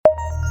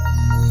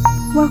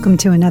Welcome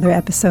to another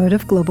episode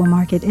of Global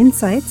Market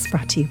Insights,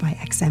 brought to you by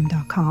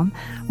XM.com,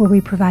 where we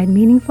provide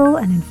meaningful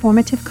and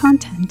informative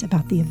content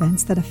about the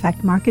events that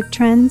affect market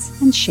trends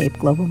and shape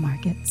global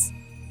markets.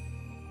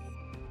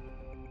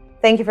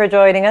 Thank you for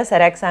joining us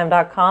at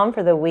XM.com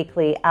for the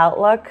weekly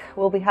outlook.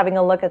 We'll be having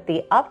a look at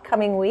the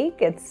upcoming week.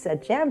 It's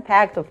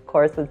jam-packed, of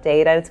course, with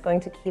data. It's going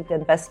to keep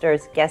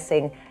investors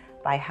guessing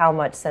by how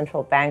much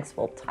central banks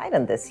will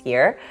tighten this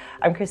year.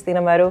 I'm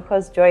Cristina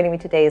Marujos. Joining me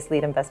today is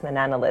lead investment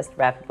analyst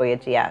Rafi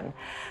Boyadjian.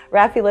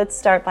 Rafi, let's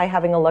start by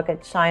having a look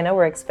at China.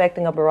 We're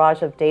expecting a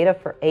barrage of data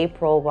for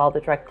April while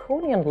the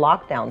draconian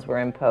lockdowns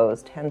were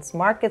imposed. Hence,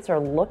 markets are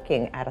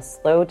looking at a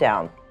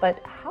slowdown. But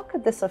how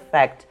could this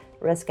affect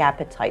risk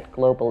appetite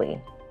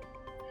globally?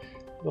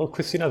 Well,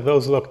 Christina,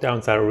 those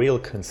lockdowns are a real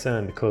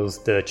concern because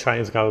the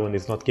Chinese government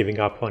is not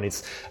giving up on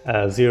its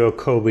zero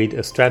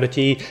COVID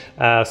strategy.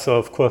 So,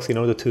 of course, in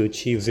order to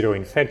achieve zero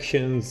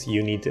infections,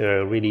 you need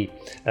really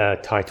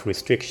tight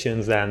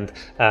restrictions. And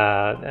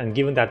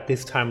given that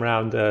this time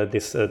around,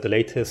 the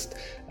latest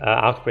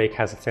outbreak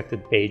has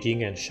affected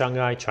Beijing and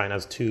Shanghai,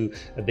 China's two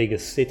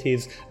biggest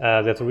cities,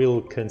 there's a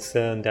real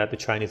concern that the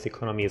Chinese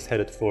economy is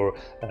headed for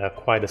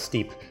quite a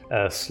steep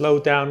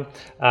slowdown.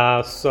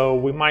 So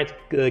we might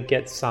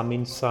get some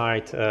insight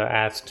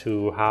as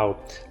to how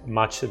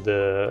much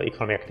the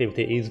economic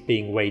activity is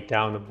being weighed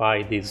down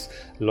by these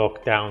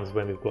lockdowns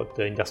when we've got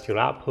the industrial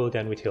output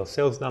and retail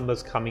sales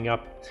numbers coming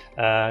up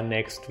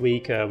next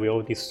week. We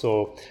already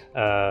saw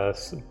a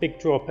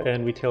big drop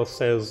in retail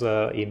sales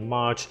in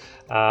March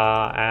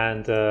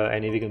and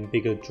an even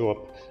bigger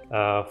drop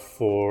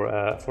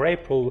for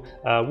April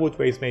would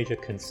raise major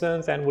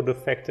concerns and would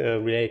affect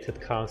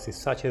related currencies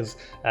such as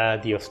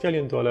the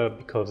Australian dollar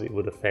because it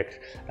would affect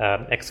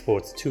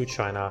exports to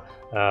China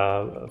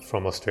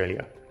from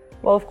Australia.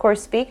 Well, of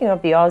course, speaking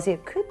of the Aussie,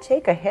 it could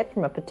take a hit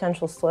from a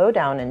potential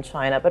slowdown in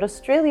China, but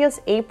Australia's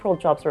April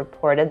jobs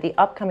report and the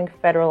upcoming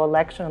federal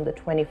election on the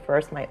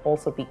 21st might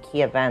also be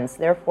key events.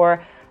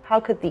 Therefore, how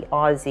could the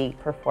Aussie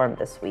perform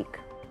this week?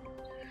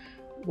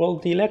 Well,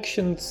 the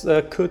elections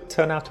could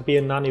turn out to be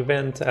a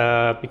non-event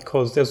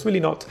because there's really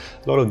not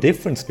a lot of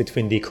difference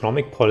between the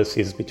economic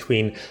policies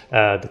between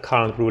the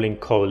current ruling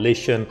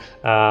coalition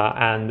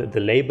and the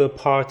Labour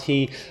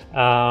Party.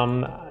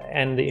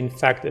 And in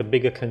fact, a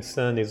bigger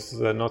concern is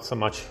not so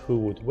much who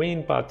would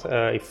win, but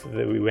if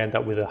we end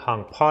up with a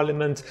hung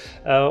parliament.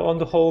 On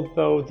the whole,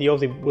 though, the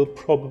Aussie will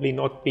probably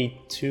not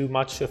be too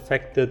much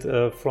affected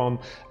from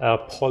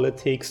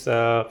politics.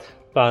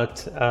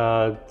 But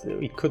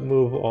it could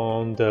move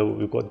on.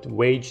 We've got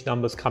wage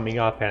numbers coming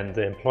up and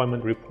the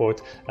employment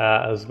report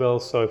as well.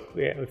 So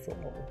if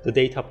the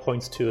data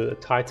points to a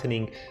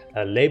tightening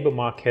labor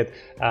market,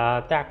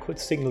 that could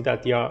signal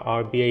that the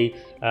RBA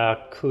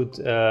could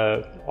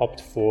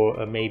opt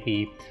for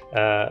maybe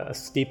a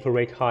steeper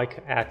rate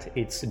hike at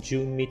its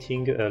June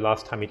meeting.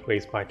 Last time it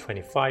raised by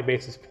 25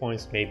 basis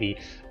points. Maybe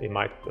it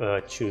might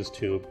choose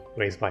to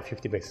raise by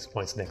 50 basis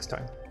points next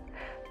time.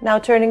 Now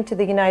turning to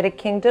the United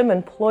Kingdom,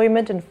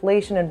 employment,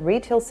 inflation, and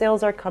retail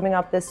sales are coming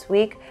up this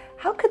week.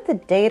 How could the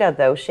data,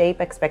 though,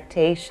 shape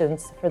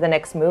expectations for the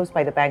next moves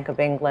by the Bank of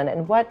England,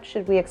 and what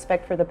should we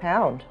expect for the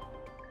pound?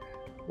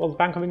 Well, the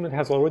Bank of England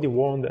has already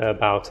warned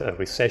about a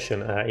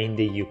recession in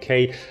the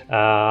UK.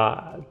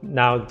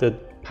 Now, the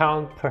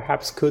pound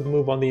perhaps could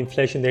move on the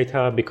inflation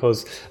data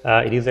because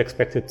it is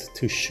expected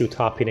to shoot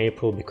up in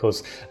April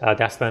because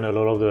that's when a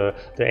lot of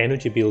the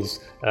energy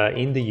bills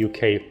in the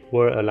UK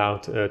were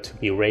allowed to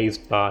be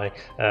raised by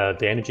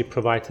the energy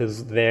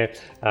providers there.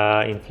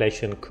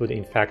 Inflation could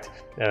in fact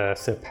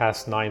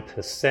surpass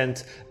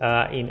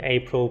 9% in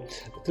April.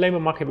 The labour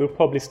market will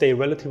probably stay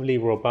relatively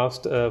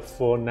robust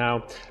for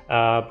now,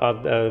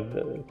 but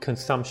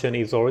consumption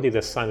is already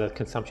the sign that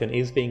consumption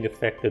is being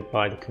affected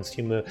by the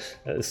consumer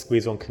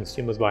squeeze on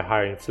consumers by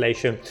higher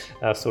inflation.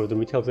 So the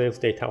retail sales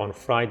data on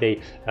Friday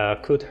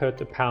could hurt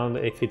the pound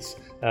if it's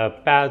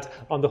bad.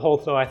 On the whole,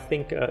 though, I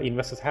think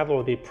investors have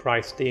already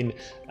priced in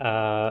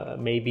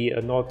maybe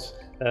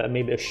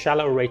a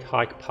shallow rate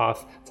hike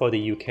path for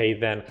the UK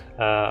than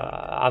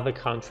other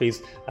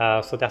countries.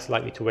 So that's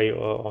likely to weigh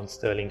on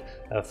sterling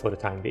for the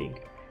time being.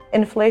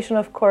 Inflation,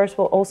 of course,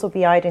 will also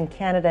be eyed in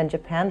Canada and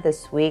Japan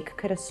this week.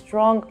 Could a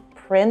strong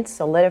print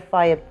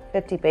solidify a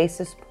 50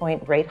 basis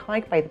point rate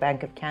hike by the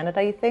Bank of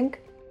Canada, you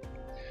think?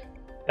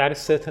 That is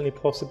certainly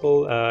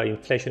possible.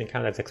 Inflation in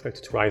Canada is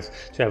expected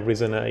to have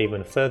risen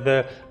even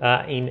further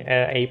in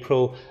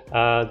April.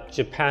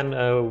 Japan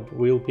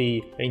will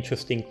be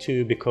interesting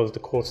too because the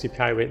core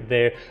CPI rate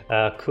there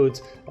could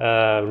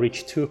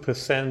reach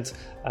 2%.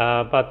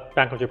 But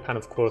Bank of Japan,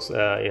 of course,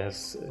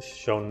 has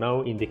shown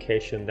no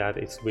indication that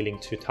it's willing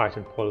to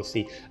tighten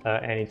policy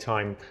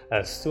anytime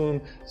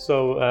soon.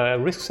 So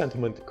risk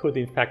sentiment could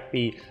in fact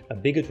be a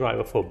bigger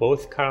driver for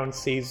both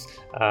currencies.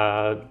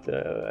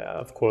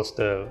 Of course,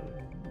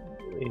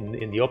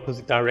 in the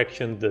opposite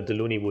direction, the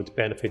loonie would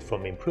benefit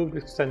from improved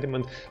risk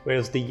sentiment,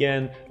 whereas the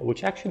yen,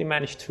 which actually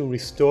managed to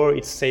restore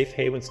its safe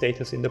haven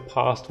status in the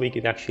past week,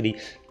 it actually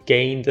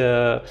gained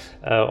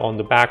on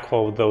the back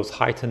of those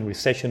heightened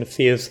recession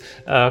fears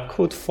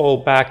could fall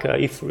back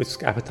if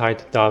risk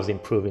appetite does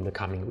improve in the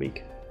coming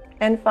week.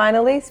 And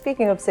finally,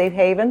 speaking of safe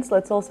havens,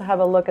 let's also have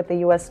a look at the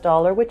US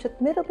dollar, which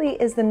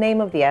admittedly is the name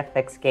of the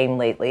FX game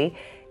lately.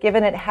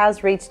 Given it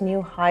has reached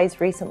new highs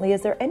recently,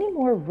 is there any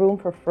more room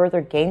for further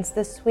gains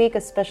this week,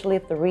 especially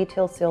if the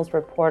retail sales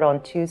report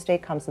on Tuesday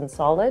comes in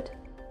solid?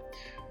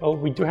 Well,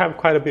 we do have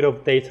quite a bit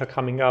of data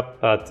coming up,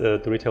 but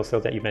the retail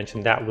sales that you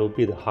mentioned, that will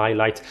be the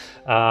highlight.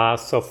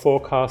 So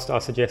forecasts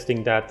are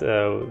suggesting that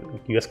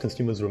US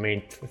consumers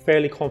remain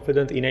fairly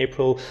confident in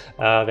April.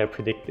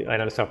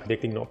 Analysts are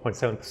predicting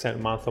 0.7%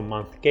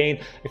 month-on-month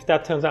gain. If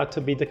that turns out to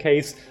be the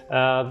case,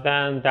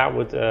 then that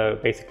would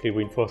basically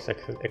reinforce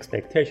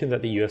expectation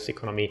that the US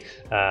economy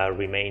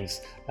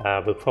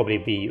will probably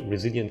be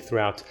resilient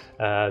throughout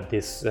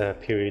this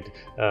period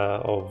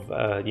of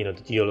the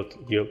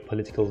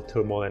geopolitical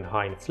turmoil and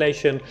high inflation.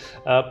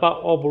 But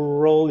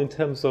overall, in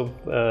terms of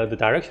the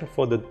direction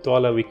for the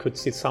dollar, we could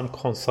see some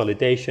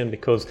consolidation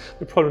because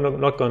we're probably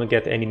not going to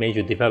get any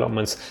major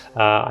developments.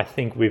 I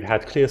think we've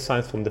had clear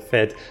signs from the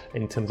Fed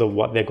in terms of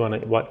what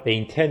they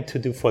intend to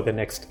do for the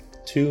next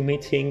 2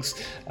 meetings.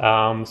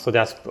 So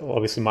that's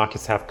obviously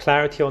markets have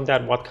clarity on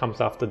that. What comes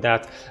after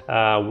that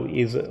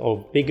is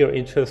of bigger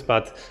interest,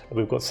 but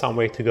we've got some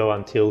way to go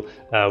until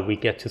we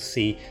get to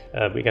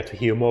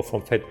hear more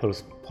from Fed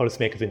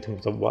policymakers in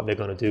terms of what they're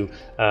going to do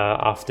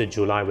after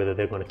July, whether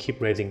they're going to keep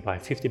raising by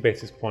 50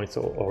 basis points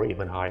or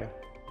even higher.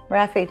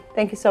 Rafi,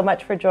 thank you so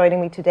much for joining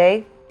me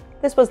today.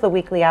 This was the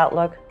Weekly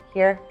Outlook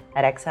here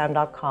at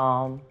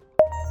XM.com.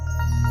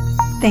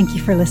 Thank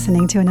you for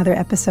listening to another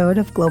episode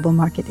of Global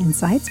Market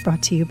Insights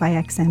brought to you by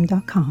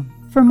XM.com.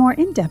 For more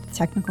in-depth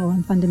technical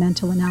and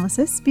fundamental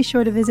analysis, be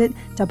sure to visit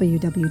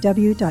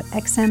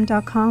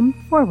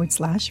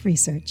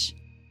www.xm.com/research.